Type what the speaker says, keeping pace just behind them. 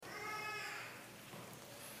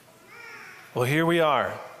Well, here we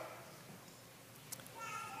are.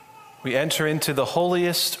 We enter into the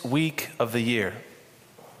holiest week of the year.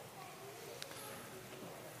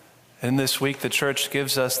 In this week, the church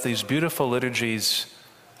gives us these beautiful liturgies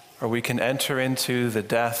where we can enter into the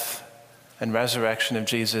death and resurrection of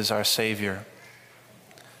Jesus, our Savior.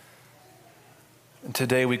 And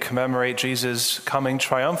today we commemorate Jesus coming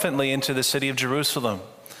triumphantly into the city of Jerusalem.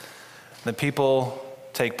 The people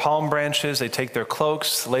take palm branches, they take their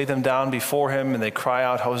cloaks, lay them down before him, and they cry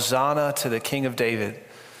out, "Hosanna to the King of David."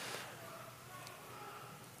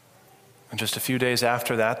 And just a few days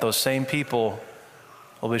after that, those same people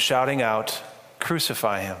will be shouting out,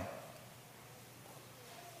 "Crucify him."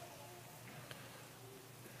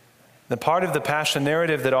 The part of the Passion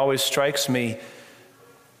narrative that always strikes me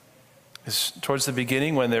is towards the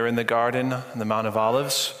beginning when they're in the garden on the Mount of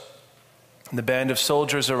Olives, and the band of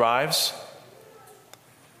soldiers arrives.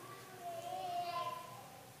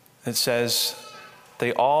 It says,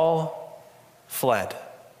 they all fled.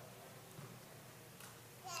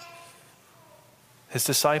 His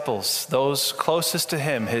disciples, those closest to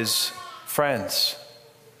him, his friends,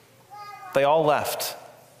 they all left.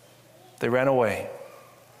 They ran away.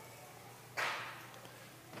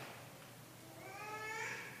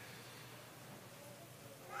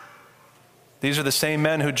 These are the same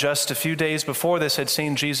men who just a few days before this had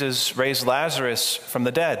seen Jesus raise Lazarus from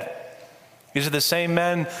the dead. These are the same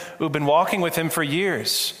men who've been walking with him for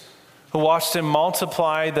years, who watched him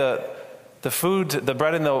multiply the food, the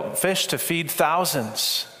bread and the fish to feed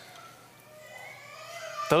thousands.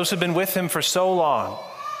 Those who've been with him for so long,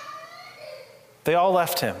 they all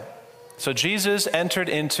left him. So Jesus entered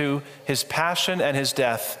into his passion and his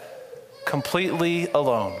death completely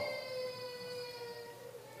alone.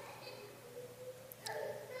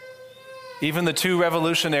 Even the two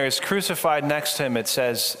revolutionaries crucified next to him, it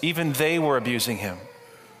says, even they were abusing him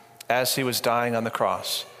as he was dying on the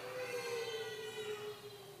cross.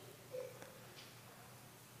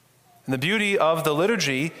 And the beauty of the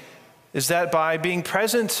liturgy is that by being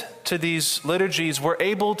present to these liturgies, we're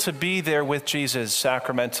able to be there with Jesus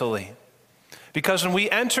sacramentally. Because when we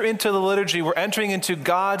enter into the liturgy, we're entering into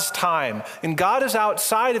God's time. And God is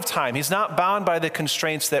outside of time. He's not bound by the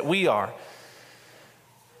constraints that we are.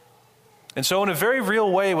 And so in a very real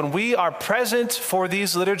way, when we are present for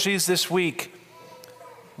these liturgies this week,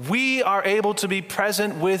 we are able to be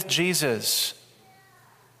present with Jesus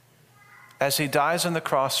as he dies on the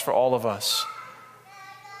cross for all of us.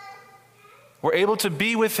 We're able to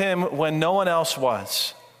be with him when no one else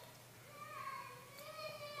was.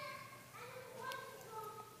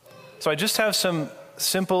 So I just have some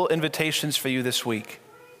simple invitations for you this week.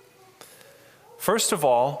 First of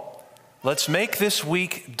all, let's make this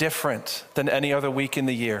week different than any other week in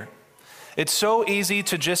the year. It's so easy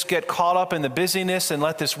to just get caught up in the busyness and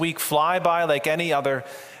let this week fly by like any other,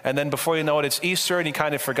 and then before you know it, it's Easter and you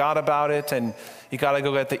kind of forgot about it and you got to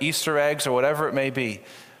go get the Easter eggs or whatever it may be.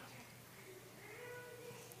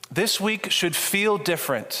 This week should feel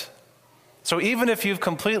different. So even if you've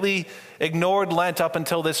completely ignored Lent up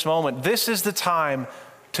until this moment, this is the time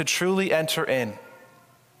to truly enter in.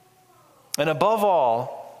 And above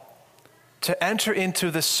all, to enter into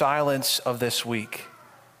the silence of this week.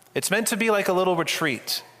 It's meant to be like a little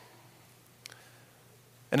retreat.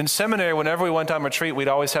 And in seminary, whenever we went on retreat, we'd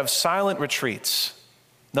always have silent retreats.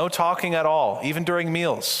 No talking at all, even during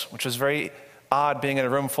meals, which was very odd being in a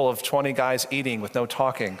room full of 20 guys eating with no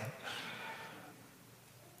talking.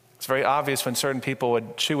 It's very obvious when certain people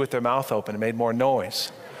would chew with their mouth open. It made more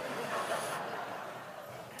noise.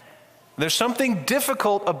 There's something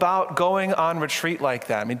difficult about going on retreat like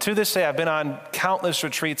that. I mean, to this day, I've been on countless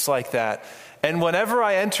retreats like that. And whenever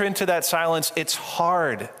I enter into that silence, it's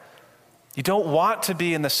hard. You don't want to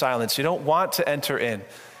be in the silence. You don't want to enter in.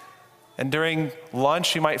 And during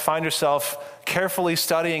lunch, you might find yourself carefully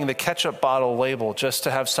studying the ketchup bottle label just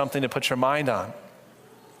to have something to put your mind on.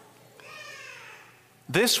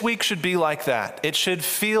 This week should be like that. It should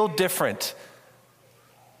feel different.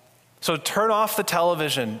 So turn off the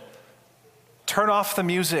television. Turn off the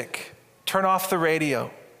music. Turn off the radio.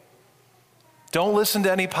 Don't listen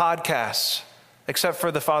to any podcasts, except for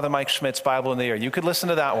the Father Mike Schmidt's Bible in the Ear. You could listen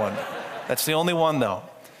to that one. That's the only one, though.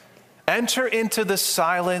 Enter into the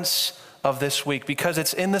silence of this week, because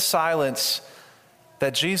it's in the silence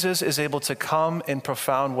that Jesus is able to come in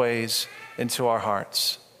profound ways into our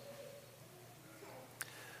hearts.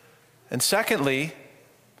 And secondly,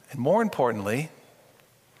 and more importantly,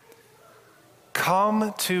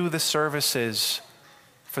 come to the services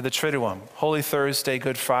for the Triduum, Holy Thursday,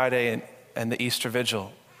 Good Friday, and the Easter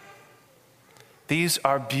Vigil. These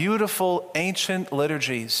are beautiful ancient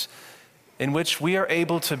liturgies in which we are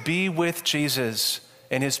able to be with Jesus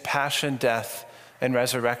in his passion, death, and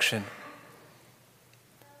resurrection.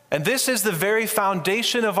 And this is the very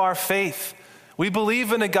foundation of our faith. We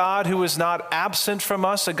believe in a God who is not absent from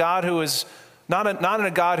us, a God who is not in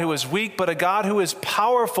a God who is weak, but a God who is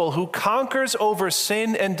powerful, who conquers over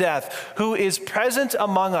sin and death, who is present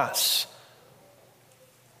among us.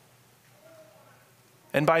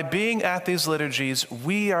 And by being at these liturgies,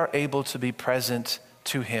 we are able to be present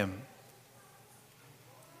to him.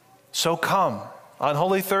 So come. On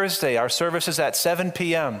Holy Thursday, our service is at 7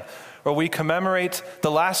 p.m., where we commemorate the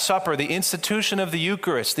Last Supper, the institution of the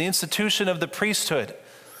Eucharist, the institution of the priesthood,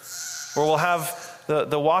 where we'll have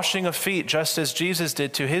the washing of feet, just as Jesus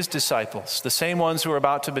did to his disciples, the same ones who are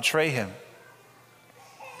about to betray him.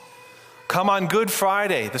 Come on Good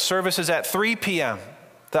Friday. The service is at 3 p.m.,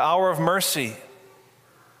 the hour of mercy.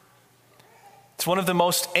 It's one of the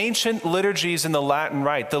most ancient liturgies in the Latin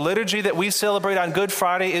Rite. The liturgy that we celebrate on Good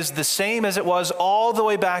Friday is the same as it was all the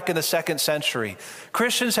way back in the 2nd century.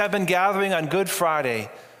 Christians have been gathering on Good Friday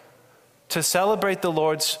to celebrate the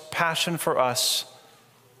Lord's passion for us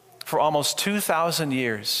for almost 2,000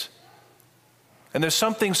 years. And there's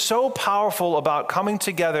something so powerful about coming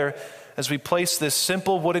together as we place this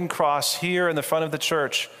simple wooden cross here in the front of the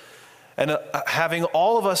church and having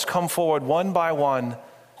all of us come forward one by one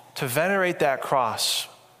to venerate that cross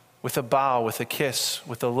with a bow, with a kiss,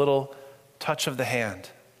 with a little touch of the hand.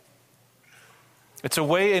 It's a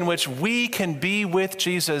way in which we can be with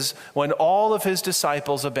Jesus when all of his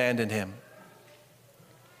disciples abandoned him.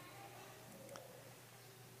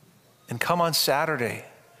 And come on Saturday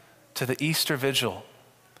to the Easter Vigil,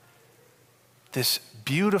 this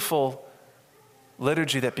beautiful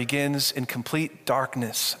liturgy that begins in complete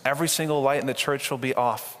darkness. Every single light in the church will be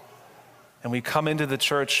off. And we come into the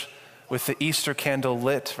church with the Easter candle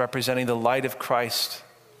lit, representing the light of Christ.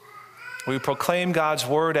 We proclaim God's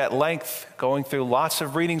word at length, going through lots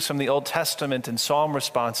of readings from the Old Testament and psalm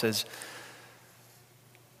responses.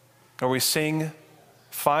 Or we sing,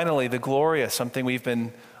 finally, the Gloria, something we've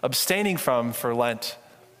been abstaining from for Lent,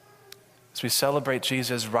 as we celebrate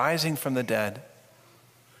Jesus rising from the dead.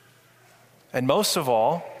 And most of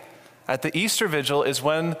all, at the Easter Vigil is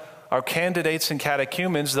when our candidates and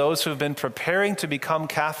catechumens, those who have been preparing to become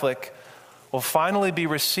Catholic, will finally be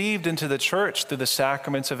received into the church through the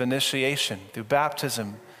sacraments of initiation, through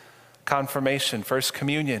baptism, confirmation, First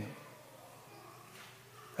Communion.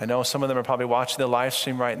 I know some of them are probably watching the live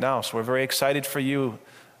stream right now, so we're very excited for you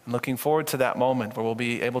and looking forward to that moment where we'll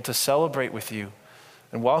be able to celebrate with you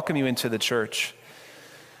and welcome you into the church.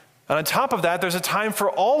 And on top of that, there's a time for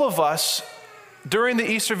all of us during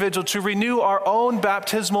the Easter Vigil to renew our own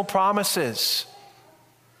baptismal promises.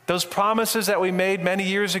 Those promises that we made many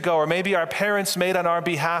years ago, or maybe our parents made on our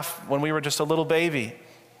behalf when we were just a little baby.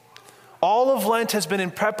 All of Lent has been in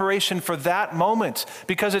preparation for that moment,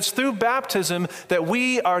 because it's through baptism that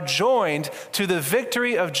we are joined to the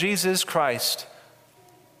victory of Jesus Christ,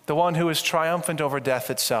 the one who is triumphant over death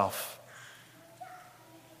itself.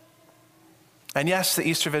 And yes, the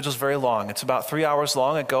Easter Vigil is very long. It's about 3 hours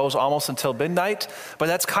long. It goes almost until midnight, but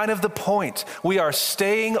that's kind of the point. We are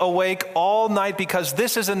staying awake all night because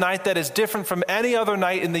this is a night that is different from any other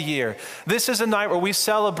night in the year. This is a night where we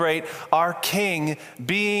celebrate our King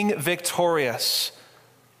being victorious.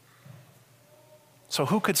 So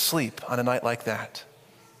who could sleep on a night like that?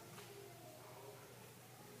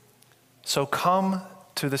 So come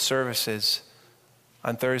to the services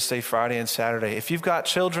on Thursday, Friday, and Saturday. If you've got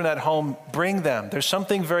children at home, bring them. There's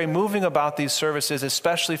something very moving about these services,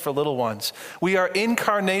 especially for little ones. We are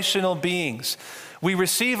incarnational beings. We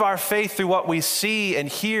receive our faith through what we see and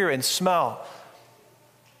hear and smell.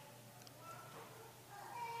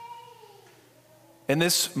 In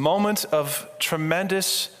this moment of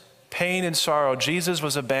tremendous pain and sorrow, Jesus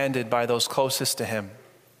was abandoned by those closest to him.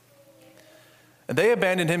 And they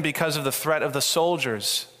abandoned him because of the threat of the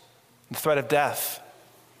soldiers, the threat of death.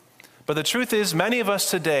 But the truth is, many of us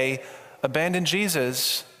today abandon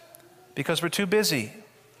Jesus because we're too busy,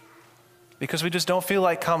 because we just don't feel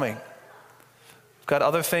like coming. We've got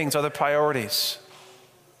other things, other priorities.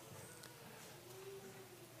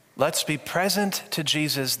 Let's be present to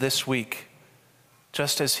Jesus this week,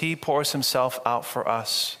 just as he pours himself out for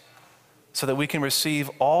us, so that we can receive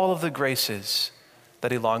all of the graces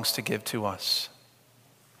that he longs to give to us.